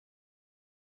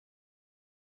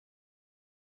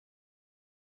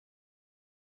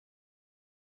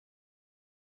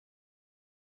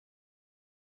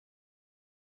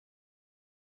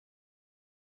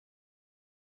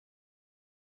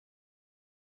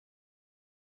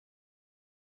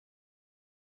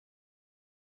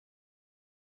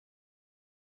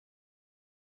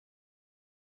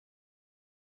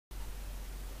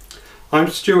I'm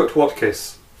Stuart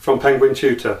Watkiss from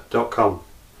penguintutor.com,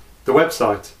 the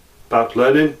website about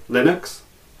learning Linux,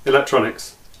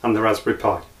 electronics and the Raspberry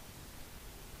Pi.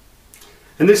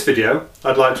 In this video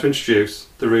I'd like to introduce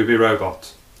the Ruby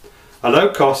Robot, a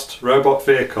low-cost robot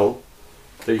vehicle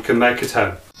that you can make at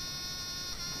home.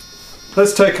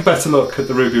 Let's take a better look at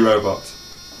the Ruby Robot.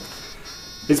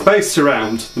 It's based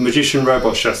around the Magician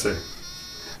robot chassis.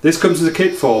 This comes as a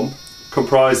kit form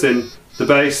comprising the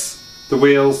base, the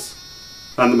wheels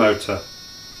and the motor.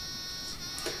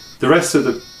 The rest of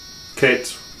the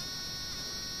kit,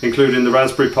 including the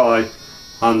Raspberry Pi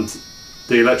and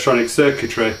the electronic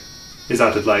circuitry, is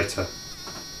added later.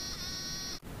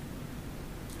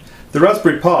 The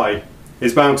Raspberry Pi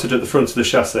is mounted at the front of the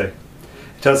chassis.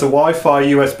 It has a Wi-Fi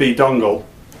USB dongle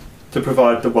to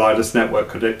provide the wireless network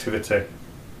connectivity.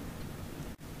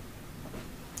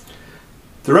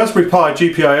 The Raspberry Pi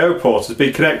GPIO port has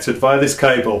been connected via this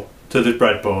cable to the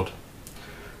breadboard.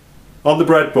 On the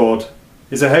breadboard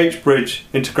is a H-bridge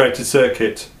integrated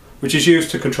circuit which is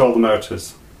used to control the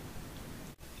motors.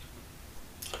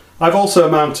 I've also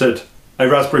mounted a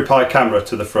Raspberry Pi camera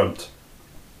to the front.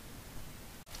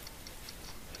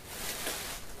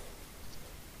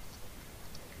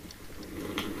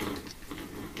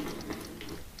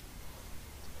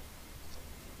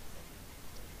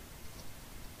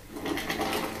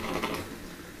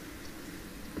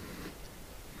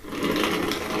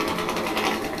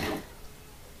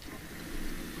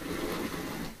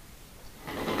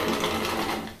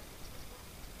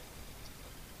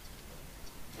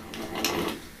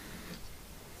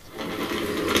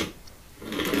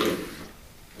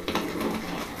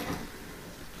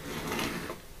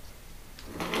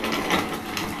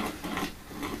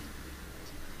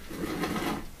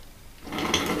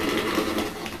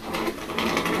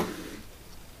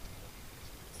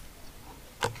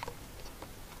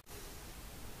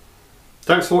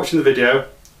 Thanks for watching the video.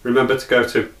 Remember to go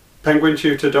to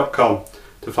penguintutor.com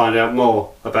to find out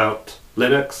more about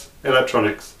Linux,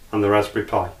 electronics and the Raspberry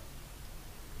Pi.